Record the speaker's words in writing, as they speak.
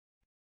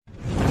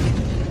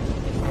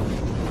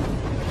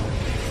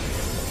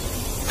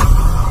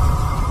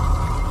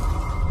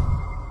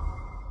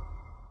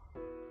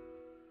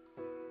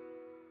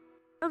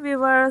Hello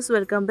viewers,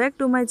 welcome back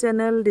to my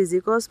channel Digi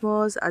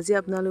Cosmos. আজি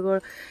আপোনালোকৰ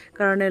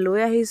কাৰণে লৈ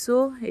আহিছো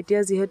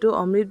এতিয়া যেহেতু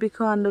অমৃত বৃক্ষ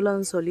আন্দোলন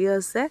চলি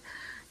আছে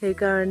সেই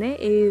কাৰণে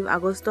এই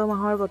আগষ্ট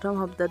মাহৰ প্ৰথম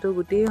সপ্তাহটো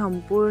গোটেই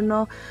সম্পূৰ্ণ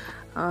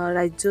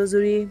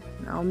ৰাজ্যজুৰি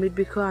অমৃত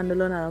বৃক্ষ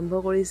আন্দোলন আৰম্ভ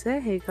কৰিছে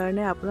সেই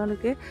কাৰণে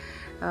আপোনালোকে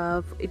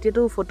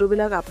এতিয়াটো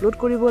ফটোবিলাক আপলোড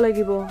কৰিব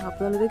লাগিব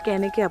আপোনালোকে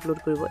কেনেকৈ আপলোড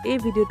কৰিব এই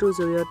ভিডিওটোৰ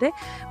জৰিয়তে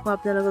মই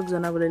আপোনালোকক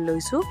জনাবলৈ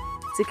লৈছো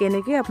যে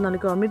কেনেকৈ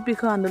আপোনালোকে অমৃত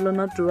বৃক্ষ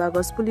আন্দোলনত ৰুৱা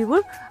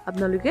গছপুলিবোৰ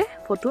আপোনালোকে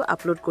ফটো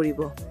আপলোড কৰিব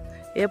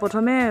এই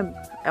প্ৰথমে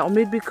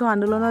অমৃত বৃক্ষ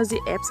আন্দোলনৰ যি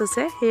এপছ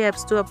আছে সেই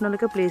এপছটো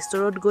আপোনালোকে প্লে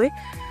ষ্টৰত গৈ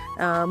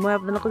মই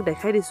আপোনালোকক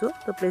দেখাই দিছো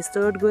তো প্লে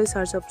ষ্টৰত গৈ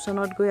সাৰ্চ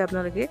অপচনত গৈ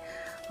আপোনালোকে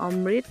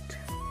অমৃত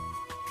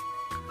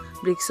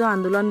বৃক্ষ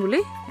আন্দোলন বুলি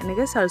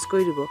এনেকৈ সাৰ্চ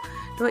কৰি দিব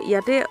তো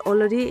ইয়াতে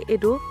অলৰেডি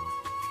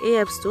এই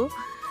এপছটো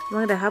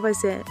আপোনালোকে দেখা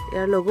পাইছে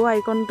ইয়াৰ লোগো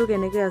আইকনটো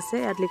কেনেকৈ আছে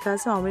ইয়াত লিখা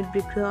আছে অমৃত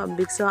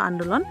বৃক্ষ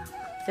আন্দোলন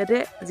ইয়াতে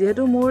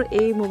যেহেতু মোৰ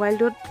এই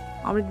মোবাইলটোত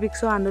অমৃত বৃক্ষ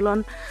আন্দোলন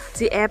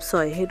যি এপছ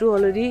হয় হেতু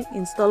অলৰেডি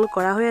ইনষ্টল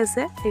কৰা হৈ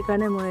আছে সেই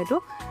কাৰণে মই এটো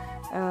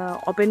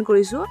ওপেন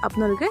কৰিছো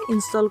আপোনালোকে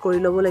ইনষ্টল কৰি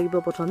ল'ব লাগিব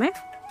প্ৰথমে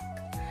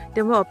তে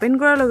মই ওপেন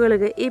কৰাৰ লগে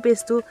লগে এই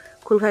পেজটো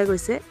খুল খাই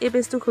গৈছে এই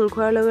পেজটো খুল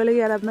খোৱাৰ লগে লগে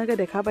ইয়াত আপোনালোকে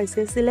দেখা পাইছে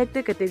সিলেক্ট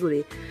এ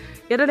ক্যাটেগৰি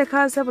ইয়াতে দেখা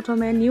আছে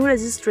প্ৰথমে নিউ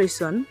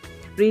ৰেজিষ্ট্ৰেচন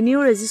ৰিনিউ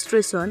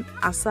ৰেজিষ্ট্ৰেচন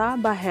আশা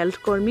বা হেল্থ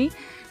কৰ্মী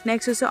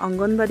নেক্সট হৈছে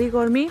অঙ্গনবাড়ী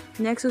কৰ্মী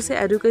নেক্সট হৈছে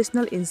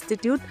এডুকেশনাল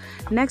ইনষ্টিটিউট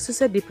নেক্সট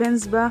হৈছে ডিফেন্স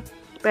বা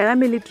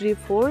paramilitary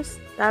force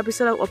তাৰ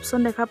পিছত অপচন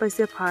দেখা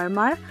পাইছে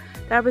ফাৰ্মাৰ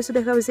তাৰ পিছত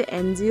দেখা পাইছে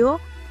এনজিও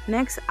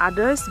নেক্সট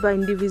আদাৰ্স বা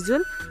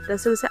ইন্ডিভিজুৱেল তাৰ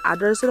পিছত হৈছে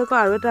আদাৰ্সৰ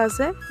আৰু এটা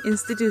আছে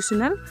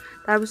ইনষ্টিটিউশনাল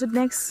তাৰ পিছত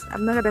নেক্সট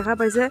আপোনালোকে দেখা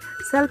পাইছে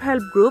সেলফ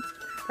হেল্প গ্ৰুপ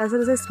তাৰ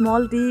পিছত আছে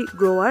স্মল টি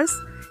গ্ৰোৱাৰ্স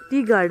টি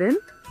গাৰ্ডেন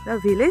দা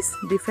ভিলেজ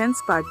ডিফেন্স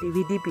পাৰ্টি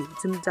ভিডিপি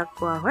যোন যাক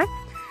কোৱা হয়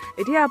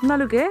এতিয়া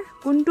আপোনালোকে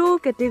কোনটো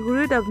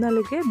ক্যাটেগৰিত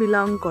আপোনালোকে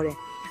বিলং কৰে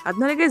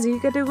আপোনালোকে যি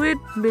ক্যাটেগৰিত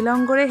বিলং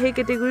কৰে সেই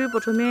ক্যাটেগৰি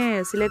প্ৰথমে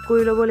সিলেক্ট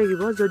কৰি ল'ব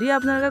লাগিব যদি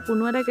আপোনালোকে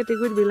কোনো এটা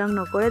ক্যাটেগৰিত বিলং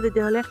নকৰে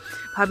তেতিয়াহলে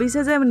ভাবিছে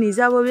যে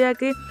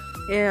নিজাববীয়াকে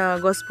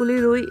গছপুলি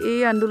ৰুই এই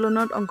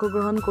আন্দোলনত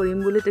অংশগ্ৰহণ কৰিম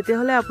বুলি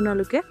তেতিয়াহলে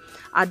আপোনালোকে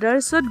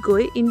আদাৰ্সত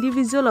গৈ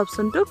ইন্ডিভিজুৱেল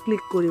অপচনটো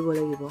ক্লিক কৰিব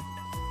লাগিব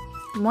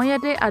মই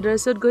ইয়াতে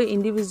আদাৰ্সত গৈ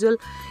ইন্ডিভিজুৱেল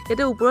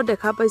এতে ওপৰত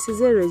দেখা পাইছে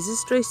যে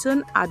ৰেজিষ্ট্ৰেচন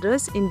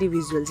আদাৰ্স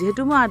ইন্ডিভিজুৱেল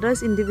যেহেতু মই আদাৰ্স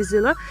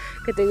ইন্ডিভিজুৱেলৰ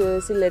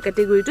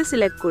ক্যাটেগৰিটো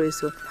সিলেক্ট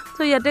কৰিছো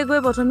তো ইয়াতে গৈ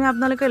প্ৰথমে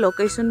আপোনালোকে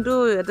লোকেশনটো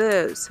ইয়াতে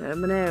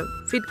মানে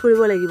ফিট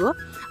কৰিব লাগিব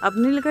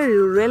আপোনালোকে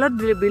ৰুৰেলত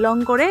বিলং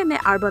কৰে নে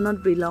আৰবানত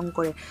বিলং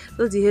কৰে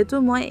তো যেহেতু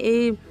মই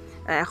এই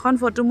এখন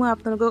ফটো মই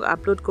আপোনালোকক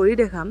আপলোড কৰি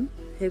দেখাম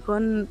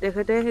সেইখন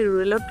তেখেতে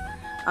ৰুৰেলত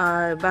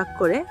বাক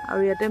কৰে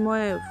আৰু ইয়াতে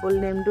মই ফুল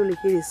নেমটো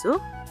লিখি দিছো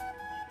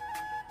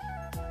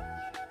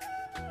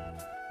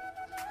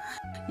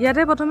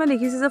ইয়াতে প্ৰথমে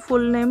লিখিছে যে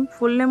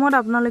ফুল নেমত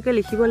আপোনালোকে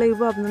লিখিব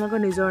লাগিব আপোনালোকৰ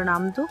নিজৰ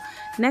নামটো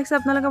নেক্সট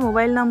আপোনালোকে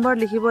মোবাইল নম্বৰ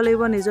লিখিব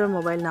লাগিব নিজৰ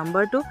মোবাইল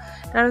নম্বৰটো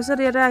তাৰ পিছত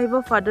ইয়াতে আহিব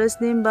ফাদাৰ্স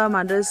নেম বা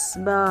মাদাৰ্স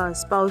বা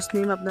স্পাউস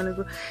নেম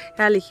আপোনালোকে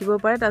হে লিখিব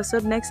পাৰে তাৰ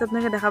পিছত নেক্সট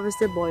আপোনালোকে দেখা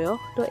পাইছে বয়স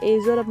তো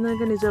এজৰ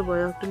আপোনালোকে নিজৰ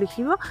বয়সটো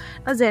লিখিব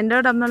আৰু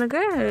জেন্ডাৰত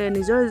আপোনালোকে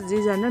নিজৰ যি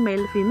জেন্ডাৰ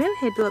মেল ফিমেল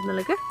হেতু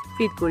আপোনালোকে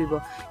ফিট কৰিব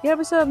ইয়াৰ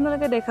পিছত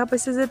আপোনালোকে দেখা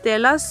পাইছে যে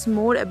টেল আস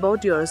মোৰ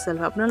এবাউট yourself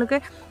আপোনালোকে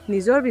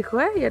নিজৰ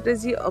বিষয়ে ইয়াতে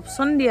যি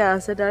অপচন দিয়া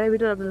আছে তাৰে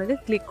ভিতৰত আপোনালোকে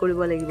ক্লিক কৰিব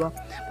লাগিব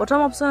প্ৰথম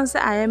অপচন আছে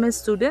I am a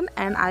student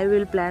and I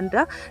will plant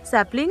a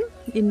sapling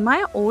in my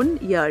own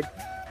yard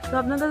তো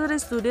আপোনালোকে যদি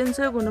ষ্টুডেন্টস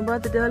হয় কোনোবা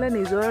তেতিয়াহলে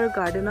নিজৰ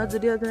গাৰ্ডেনত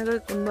যদি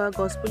আপোনালোকে কোনোবা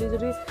গছপুলি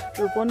যদি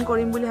ৰোপণ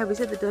কৰিম বুলি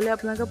ভাবিছে তেতিয়াহলে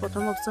আপোনালোকে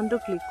প্ৰথম অপচনটো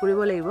ক্লিক কৰিব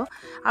লাগিব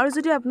আৰু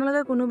যদি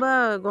আপোনালোকে কোনোবা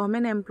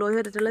গভৰ্নমেন্ট এমপ্লয়ি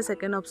হয় তেতিয়াহলে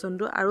সেকেন্ড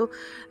অপচনটো আৰু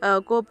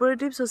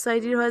কোঅপাৰেটিভ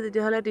সোসাইটিৰ হয়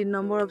তেতিয়াহলে 3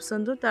 নম্বৰ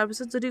অপচনটো তাৰ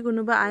পিছত যদি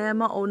কোনোবা I am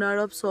a owner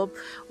of shop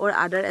or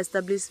other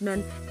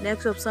establishment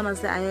next option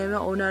আছে I am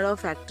a owner of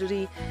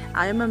factory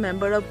I am a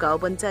member of gaon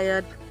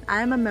panchayat I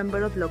am a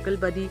member of local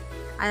body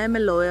I am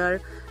a lawyer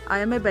I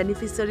am a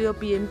beneficiary of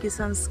PM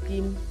Kisan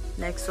scheme.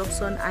 Next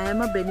option, I am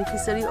a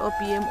beneficiary of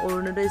PM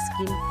Orunodai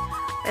scheme.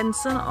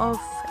 Pension of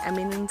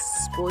eminence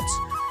sports.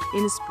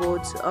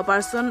 A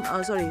person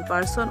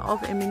of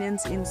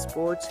eminence in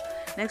sports.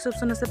 Next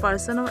option is the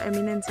person of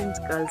eminence in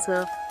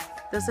culture.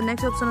 There's the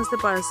next option is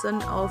the person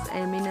of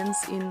eminence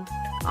in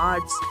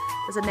arts.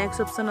 There's the next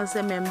option is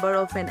a member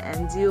of an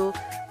NGO.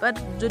 But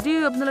যদি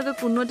আপোনালোকে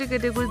কোনোটি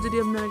ক্যাটেগৰি যদি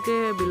আপোনালোকে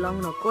belong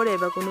নকৰে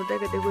বা কোনোটা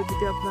ক্যাটেগৰি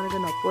যদি আপোনালোকে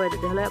নপৰে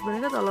তেতিয়াহলে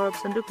আপোনালোকে তলৰ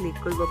অপচনটো ক্লিক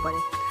কৰিব পাৰে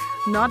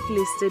not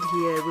listed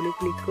here বুলি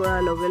ক্লিক কৰাৰ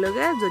লগে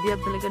লগে যদি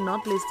আপোনালোকে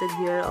not listed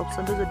here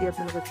অপচনটো যদি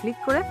আপোনালোকে ক্লিক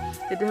কৰে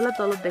তেতিয়াহলে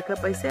তলত দেখা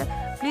পাইছে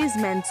please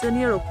mention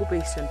your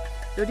occupation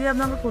যদি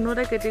আপোনালোকে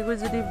কোনোটা ক্যাটেগৰি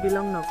যদি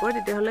বিলং নকৰে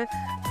তেতিয়াহলে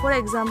ফৰ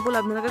এক্সাম্পল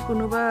আপোনালোকে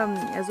কোনোবা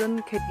এজন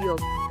খেতিয়ক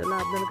তেলা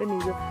আপোনালোকে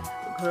নিজৰ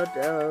ঘৰত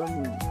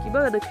কিবা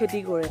এটা খেতি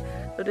কৰে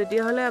তো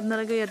তেতিয়াহলে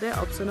আপোনালোকে ইয়াতে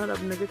অপচনত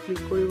আপোনালোকে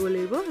ক্লিক কৰিব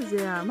লাগিব যে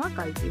আমা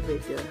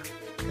cultivator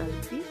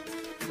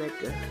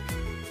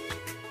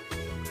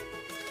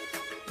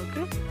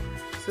okay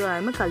so I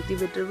M A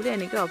cultivator বুলি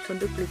এনেকৈ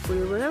অপশ্যনটো ক্লিক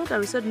কৰিব লাগিব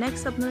তাৰপিছত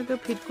নেক্সট আপোনালোকে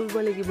ফিট কৰিব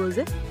লাগিব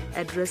যে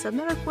এড্ৰেছ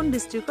আপোনালোকে কোন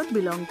ডিষ্ট্ৰিক্টত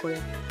বিলং কৰে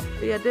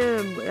তো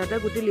ইয়াতে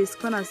গোটেই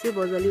লিষ্টখন আছে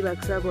বজালী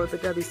বাক্সা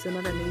বৰপেটা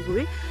বিশ্বনাথ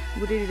আনিগুৰি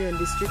গোটেই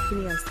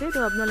ডিষ্ট্ৰিক্টখিনি আছে তো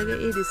আপোনালোকে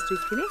এই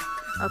ডিষ্ট্ৰিক্টখিনি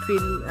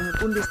ফিল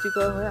কোন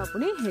ডিষ্ট্ৰিক্টৰ হয়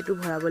আপুনি সেইটো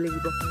ভৰাব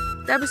লাগিব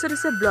তাৰপিছত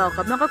আছে ব্লক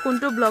আপোনালোকৰ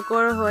কোনটো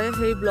ব্লকৰ হয়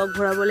সেই ব্লক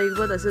ভৰাব লাগিব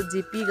তাৰপিছত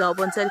জিপি গাঁও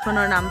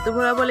পঞ্চায়তখনৰ নামটো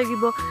ভৰাব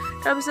লাগিব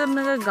তাৰপিছত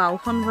আপোনালোকে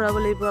গাঁওখন ভৰাব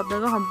লাগিব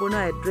আপোনালোকৰ সম্পূৰ্ণ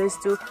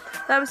এড্ৰেছটো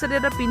তাৰপিছত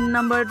এটা পিন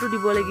নাম্বাৰটো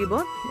দিব লাগিব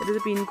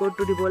এটা পিন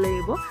কোডটো দিব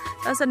লাগিব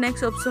তাৰপিছত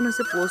নেক্সট অপশ্যন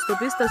হৈছে পোষ্ট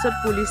অফিচ তাৰপিছত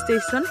পুলিচ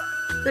ষ্টেচন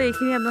তো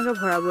এইখিনি আপোনালোকে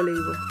ভৰাব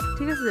লাগিব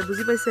ঠিক আছে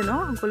বুজি পাইছে ন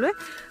সকলোৱে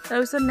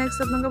তাৰপিছত নেক্সট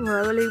আপোনালোকে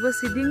ভৰাব লাগিব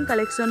সিডিং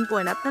কালেকশ্যন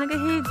পইণ্ট আপোনালোকে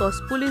সেই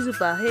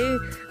গছপুলিজোপা সেই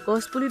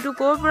গছপুলিটো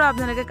ক'ৰ পৰা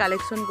আপোনালোকে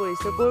কালেকশ্যন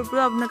কৰিছে ক'ৰ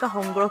পৰা আপোনালোকে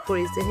সংগ্ৰহ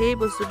কৰিছে সেই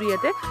বস্তুটো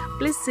ইয়াতে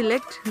please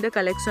select the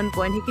collection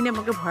point সেইখিনি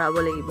আপোনালোকে ভৰাব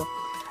লাগিব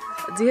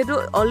যেহেতু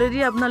অলৰেডি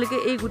আপোনালোকে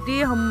এই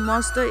গোটেই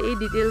সমস্ত এই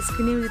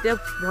ডিটেইলছখিনি যেতিয়া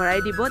ভৰাই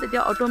দিব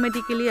তেতিয়া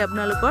অটোমেটিক্যালি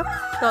আপোনালোকৰ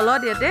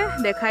তলত ইয়াতে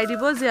দেখাই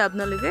দিব যে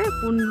আপোনালোকে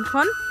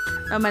কোনখন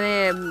মানে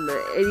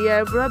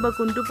এৰিয়াৰ পৰা বা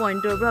কোনটো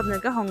পইণ্টৰ পৰা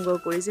আপোনালোকে সংগ্ৰহ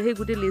কৰিছে সেই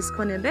গোটেই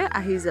লিষ্টখন ইয়াতে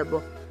আহি যাব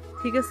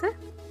ঠিক আছে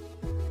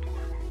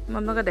মই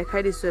আপোনালোকক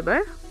দেখাই দিছোঁ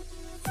এবাৰ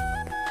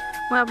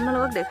মই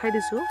আপোনালোকক দেখাই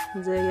দিছোঁ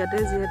যে ইয়াতে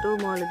যিহেতু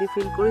মই অলৰেডি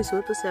ফিল কৰিছোঁ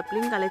তো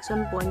চেপলিং কালেকশ্যন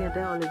পইণ্ট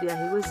ইয়াতে অলৰেডি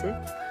আহি গৈছে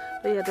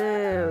তো ইয়াতে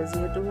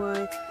যিহেতু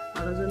মই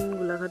মানুহজন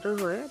গোলাঘাটৰ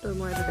হয় তো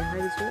মই এটা দেখাই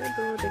দিছোঁ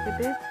তো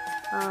তেখেতে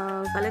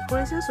কালেক্ট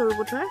কৰিছে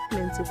সৰুপথাৰ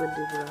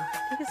মিউনিচিপালিটিৰ পৰা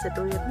ঠিক আছে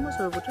তো ইয়াতে মই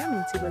সৰুপথাৰ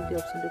মিউনিচিপালিটি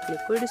অপশ্যনটো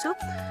ক্লিক কৰি দিছোঁ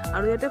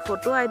আৰু ইয়াতে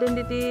ফটো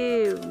আইডেণ্টিটি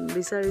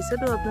বিচাৰিছে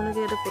তো আপোনালোকে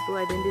ইয়াতে ফটো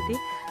আইডেণ্টিটি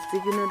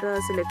যিকোনো এটা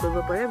চিলেক্ট কৰিব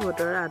পাৰে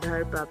ভোটাৰ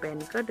আধাৰ বা পেন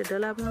কাৰ্ড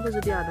তেতিয়াহ'লে আপোনালোকে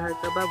যদি আধাৰ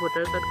কাৰ্ড বা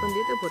ভোটাৰ কাৰ্ডখন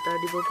দিয়ে তো ভোটাৰ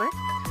দিব পাৰে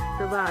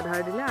তো বা আধাৰ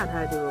দিলে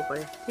আধাৰ দিব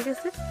পাৰে ঠিক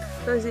আছে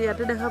তো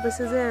ইয়াতে দেখা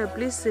পাইছে যে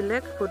please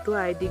select photo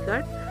ID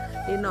card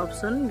in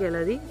option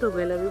gallery তো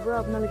গেলাৰীৰ পৰা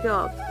আপোনালোকে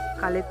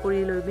কালেক্ট কৰি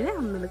লৈ পিনে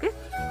আপোনালোকে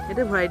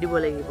ইয়াতে ভৰাই দিব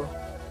লাগিব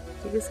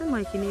ঠিক আছে মই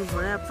এইখিনি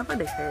ভৰাই আপোনালোকক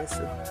দেখাই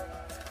আছোঁ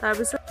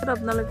তাৰপিছত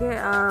আপোনালোকে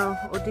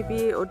অ'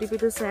 টি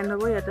পিটো চেণ্ড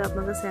হ'ব ইয়াতে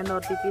আপোনালোকে চেণ্ড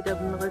অ' টি পিত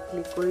আপোনালোকে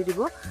ক্লিক কৰি দিব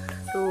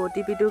তো অ'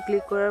 টি পিটো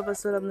ক্লিক কৰাৰ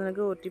পাছত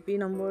আপোনালোকে অ' টি পি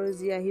নম্বৰ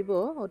যি আহিব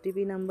অ' টি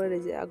পি নম্বৰ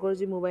আগৰ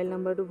যি মোবাইল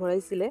নাম্বাৰটো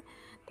ভৰাইছিলে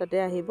তাতে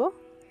আহিব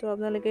তো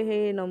আপোনালোকে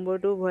সেই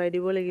নম্বৰটো ভৰাই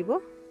দিব লাগিব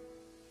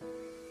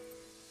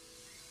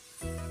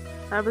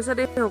তাৰপিছত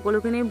এই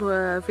সকলোখিনি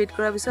ফিট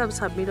কৰাৰ পিছত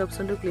ছাবমিট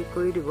অপশ্যনটো ক্লিক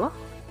কৰি দিব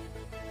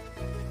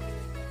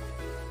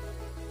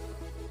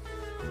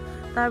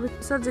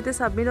তাৰপিছত যেতিয়া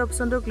ছাবমিট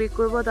অপশ্যনটো ক্লিক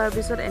কৰিব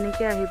তাৰপিছত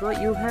এনেকৈ আহিব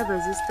ইউ হেভ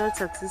ৰেজিষ্টাৰ্ড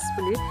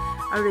ছাকচেছফুলি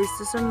আৰু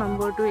ৰেজিষ্ট্ৰেশ্যন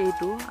নম্বৰটো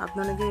এইটো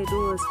আপোনালোকে এইটো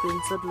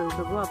স্ক্ৰীনশ্বট লৈ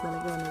থ'ব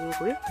আপোনালোকে এনেকৈ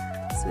কৰি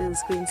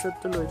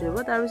স্ক্ৰীনশ্বটটো লৈ থ'ব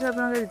তাৰপিছত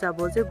আপোনালোকে যাব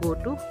যে গ'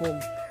 টু হোম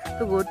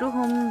তো গ' টু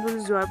হোম বুলি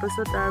যোৱাৰ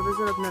পাছত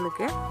তাৰপিছত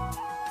আপোনালোকে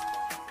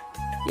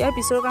ইয়াৰ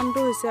পিছৰ কামটো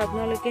হৈছে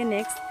আপোনালোকে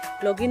নেক্সট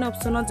লগইন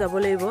অপশ্যনত যাব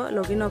লাগিব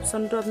লগইন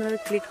অপশ্যনটো আপোনালোকে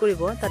ক্লিক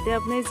কৰিব তাতে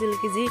আপুনি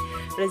যি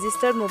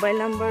ৰেজিষ্টাৰ্ড মোবাইল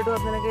নাম্বাৰটো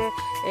আপোনালোকে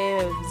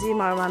যি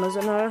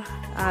মানুহজনৰ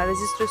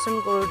ৰেজিষ্ট্ৰেশ্যন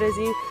কৰোঁতে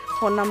যি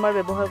ফোন নাম্বাৰ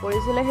ব্যৱহাৰ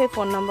কৰিছিলে সেই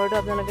ফোন নাম্বাৰটো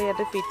আপোনালোকে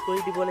ইয়াতে ফিট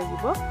কৰি দিব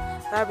লাগিব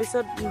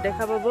তাৰপিছত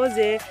দেখা পাব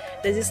যে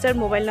ৰেজিষ্টাৰ্ড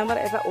মোবাইল নাম্বাৰ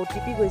এটা অ' টি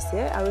পি গৈছে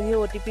আৰু সেই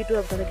অ' টি পিটো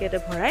আপোনালোকে ইয়াতে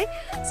ভৰাই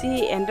যি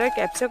এণ্টাৰ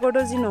কেপচা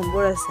ক'ডৰ যি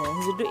নম্বৰ আছে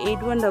যিটো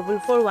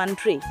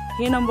 814413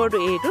 সেই নম্বৰটো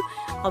এইটো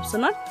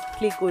অপশ্যনত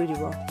ক্লিক কৰি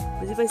দিব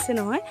বুজি পাইছে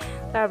নহয়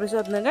তাৰপিছত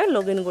আপোনালোকে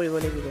লগইন কৰিব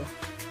লাগিব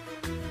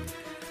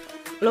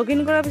লগইন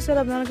কৰাৰ পিছত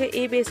আপোনালোকে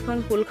এই পেজখন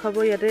খোল খাব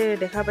ইয়াতে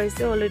দেখা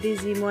পাইছে অলৰেডি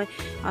যি মই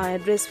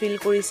এড্ৰেছ ফিল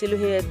কৰিছিলোঁ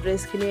সেই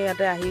এড্ৰেছখিনি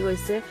ইয়াতে আহি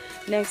গৈছে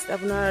নেক্সট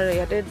আপোনাৰ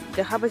ইয়াতে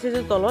দেখা পাইছে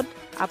যে তলত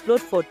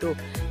আপলোড ফটো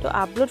তো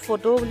আপলোড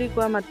ফটো বুলি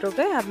কোৱা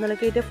মাত্ৰকে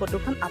আপোনালোকে এতিয়া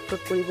ফটোখন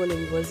আপলোড কৰিব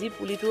লাগিব যি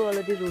পুলিটো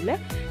অলৰেডি ৰুলে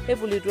সেই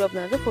পুলিটো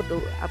আপোনালোকে ফটো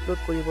আপলোড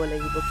কৰিব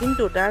লাগিব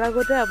কিন্তু তাৰ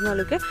আগতে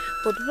আপোনালোকে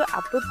ফটোটো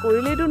আপলোড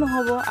কৰিলেইতো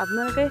নহ'ব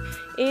আপোনালোকে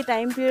এই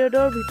টাইম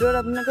পিৰিয়ডৰ ভিতৰত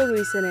আপোনালোকে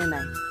ৰুইছে নে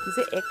নাই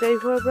যে 1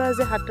 তাৰিখৰ পৰা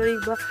যে 7 তাৰিখ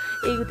বা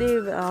এই গোটেই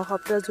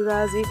সপ্তাহজোৰা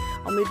যি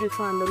অমৃত বৃক্ষ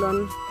আন্দোলন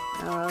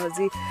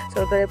যি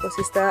চৰকাৰে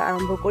প্ৰচেষ্টা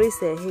আৰম্ভ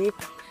কৰিছে সেই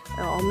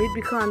অমৃত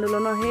বৃক্ষ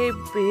আন্দোলনৰ সেই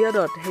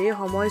পিৰিয়ডত সেই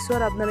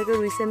সময়ছোৱাত আপোনালোকে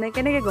ৰুইছে নে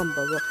কেনেকৈ গম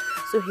পাব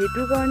চ'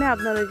 সেইটোৰ কাৰণে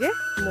আপোনালোকে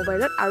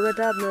মোবাইলত আৰু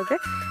এটা আপোনালোকে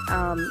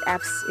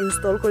এপছ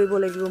ইনষ্টল কৰিব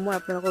লাগিব মই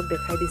আপোনালোকক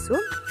দেখাই দিছোঁ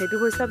সেইটো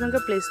হৈছে আপোনালোকে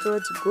প্লে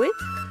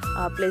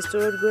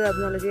ষ্ট'ৰত গৈ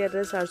আপোনালোকে ইয়াতে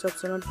চাৰ্চ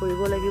অপশ্যনত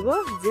কৰিব লাগিব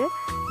যে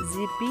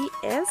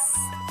GPS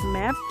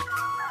মেপ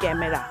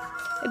কেমেৰা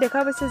দেখা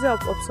পাইছে যে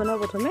অপশ্যনৰ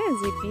প্ৰথমে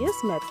GPS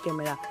মেপ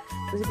কেমেৰা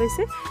বুজি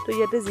পাইছে তো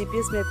ইয়াতে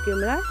GPS মেপ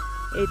কেমেৰা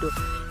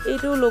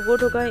এইটো লোগো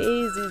থকা এই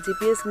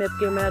GPS মেপ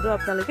কেমেৰাটো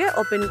আপোনালোকে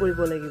অপেন কৰিব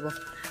লাগিব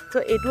তো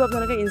এইটো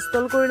আপোনালোকে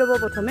ইনষ্টল কৰি ল'ব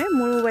প্ৰথমে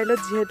মোৰ মোবাইলত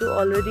যিহেতু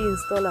অলৰেডি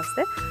ইনষ্টল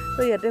আছে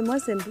তো ইয়াতে মই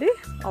চিম্পলি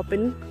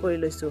অপেন কৰি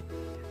লৈছোঁ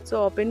চ'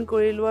 অপেন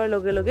কৰি লোৱাৰ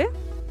লগে লগে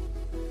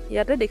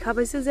ইয়াতে দেখা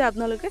পাইছে যে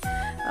আপোনালোকে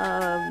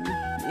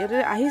ইয়াতে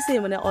আহিছে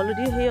মানে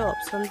অলৰেডি সেই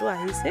অপশ্যনটো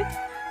আহিছে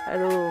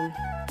আৰু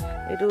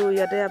এইটো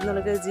ইয়াতে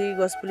আপোনালোকে যি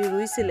গছপুলি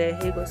ৰুইছিলে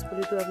সেই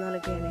গছপুলিটো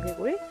আপোনালোকে এনেকৈ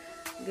কৰি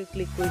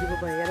ক্লিক কৰি দিব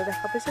পাৰে ইয়াতে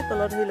দেখা পাইছে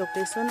তলত সেই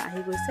লোকেশ্যন আহি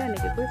গৈছে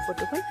এনেকৈ কৰি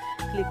ফটোখন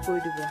ক্লিক কৰি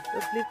দিব তো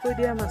ক্লিক কৰি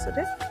দিয়াৰ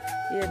মাজতে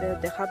ইয়াতে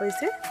দেখা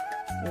পাইছে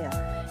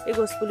এই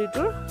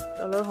গছপুলিটোৰ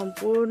তলৰ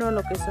সম্পূৰ্ণ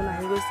লোকেশ্যন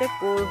আহি গৈছে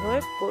ক'ৰ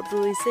হয় ক'ত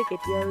ৰুইছে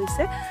কেতিয়া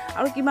ৰুইছে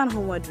আৰু কিমান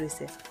সময়ত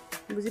ৰুইছে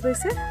বুজি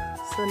পাইছে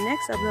সো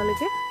নেক্সট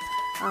আপোনালোকে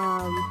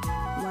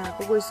মই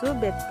আকৌ কৈছোঁ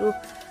বেক টু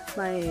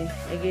মাই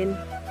এগেইন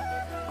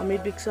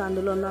অমৃত বৃক্ষ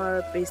আন্দোলনৰ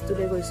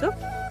পেজটোলৈ গৈছোঁ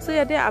সো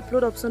ইয়াতে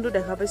আপলোড অপশ্যনটো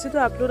দেখা পাইছোঁ তো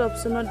আপলোড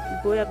অপশ্যনত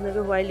গৈ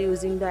আপোনালোকে হোৱাইল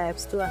ইউজিং দ্য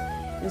এপছটো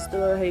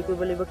ইনষ্টল হেৰি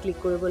কৰিব লাগিব ক্লিক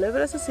কৰিব লাগিব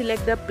তাৰপিছত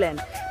চিলেক্ট দ্য প্লেন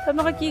তো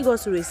আপোনালোকে কি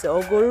গছ ৰুইছে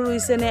অগৰু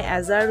ৰুইছে নে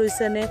এজাৰ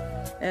ৰুইছে নে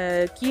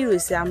কি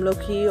ৰুইছে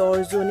আমলখি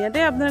অৰ্জুন ইয়াতে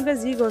আপোনালোকে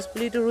যি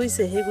গছপুলিটো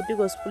ৰুইছে সেই গোটেই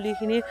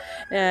গছপুলিখিনিৰ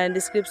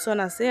ডিছক্ৰিপশ্যন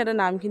আছে ইয়াতে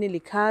নামখিনি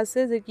লিখা আছে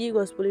যে কি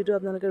গছপুলিটো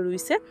আপোনালোকে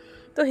ৰুইছে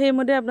তো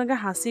সেইমতে আপোনালোকে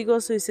হাঁচি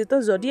গছ ৰুইছে তো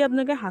যদি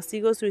আপোনালোকে হাঁচি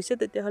গছ ৰুইছে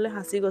তেতিয়াহ'লে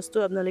হাঁচি গছটো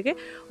আপোনালোকে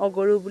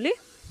অগৰু বুলি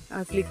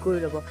ক্লিক কৰি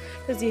ল'ব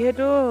তো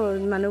যিহেতু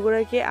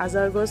মানুহগৰাকীয়ে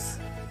আজাৰ গছ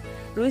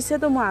ৰুইছে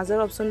তো মই আজাৰ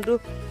অপশ্যনটো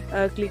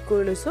ক্লিক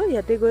কৰি লৈছোঁ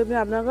ইয়াতে গৈ পিনে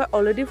আপোনালোকে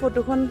অলৰেডি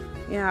ফটোখন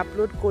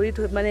আপলোড কৰি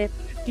মানে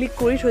ক্লিক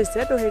কৰি থৈছে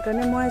তো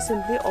সেইকাৰণে মই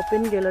চিম্পলি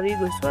অপেন গেলাৰী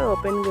গৈছোঁ আৰু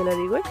অপেন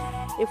গেলাৰী গৈ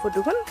এই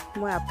ফটোখন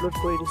মই আপলোড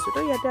কৰি দিছোঁ তো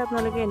ইয়াতে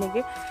আপোনালোকে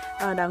এনেকৈ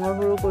ডাঙৰ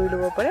সৰু কৰি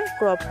ল'ব পাৰে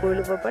ক্ৰপ কৰি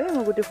ল'ব পাৰে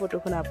মই গোটেই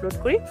ফটোখন আপলোড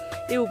কৰি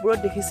এই ওপৰত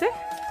দেখিছে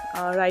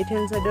ৰাইট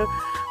হেণ্ড ছাইডৰ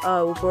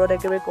ওপৰত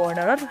একেবাৰে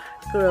কৰ্নাৰত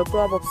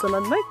ক্ৰপ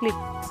অপশ্যনত মই ক্লিক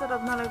তাৰপিছত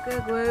আপোনালোকে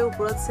গৈ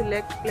ওপৰত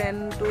চিলেক্ট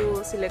প্লেনটো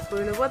চিলেক্ট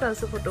কৰি ল'ব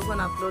তাৰপিছত ফটোখন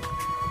আপলোড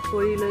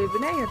কৰি লৈ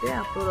পিনে ইয়াতে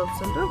আপলোড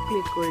অপশ্যনটো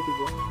ক্লিক কৰি দিব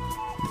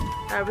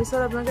তাৰপিছত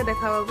আপোনালোকে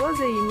দেখা পাব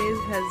যে image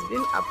has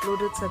been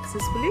uploaded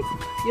successfully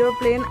your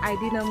plan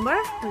ID number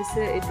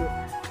হৈছে এইটো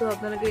তো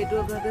আপোনালোকে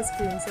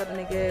স্ক্ৰীনশ্বট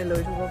এনেকৈ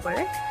লৈ থ'ব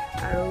পাৰে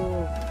আৰু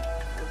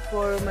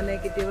মানে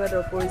কেতিয়াবা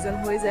প্ৰয়োজন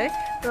হৈ যায়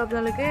তো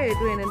আপোনালোকে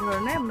এইটো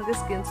এনেধৰণে আপোনালোকে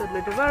স্ক্ৰীনশ্বট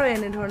লৈ থ'ব আৰু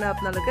এনেধৰণে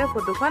আপোনালোকে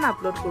ফটোখন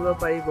আপলোড কৰিব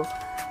পাৰিব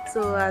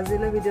সো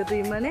আজিলৈ ভিডিঅ'টো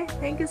ইমানেই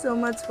thank you so'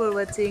 much for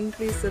ৱাচিং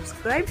প্লিজ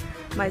ছাবস্ক্ৰাইব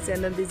মাই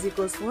চেনেল ডিজি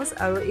কসমছ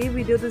আৰু এই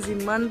ভিডিঅ'টো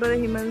যিমান পাৰে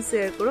সিমান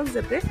শ্বেয়াৰ কৰক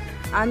যাতে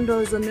আন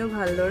 10জনেও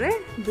ভালদৰে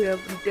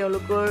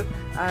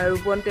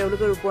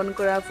তেওঁলোকে ৰোপণ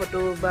কৰা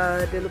ফটো বা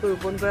তেওঁলোকে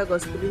ৰোপণ কৰা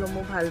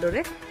গছপুলিসমূহ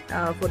ভালদৰে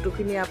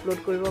ফটোখিনি আপলোড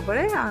কৰিব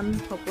পাৰে আন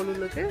সকলো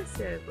লোকে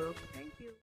শ্বেয়াৰ কৰক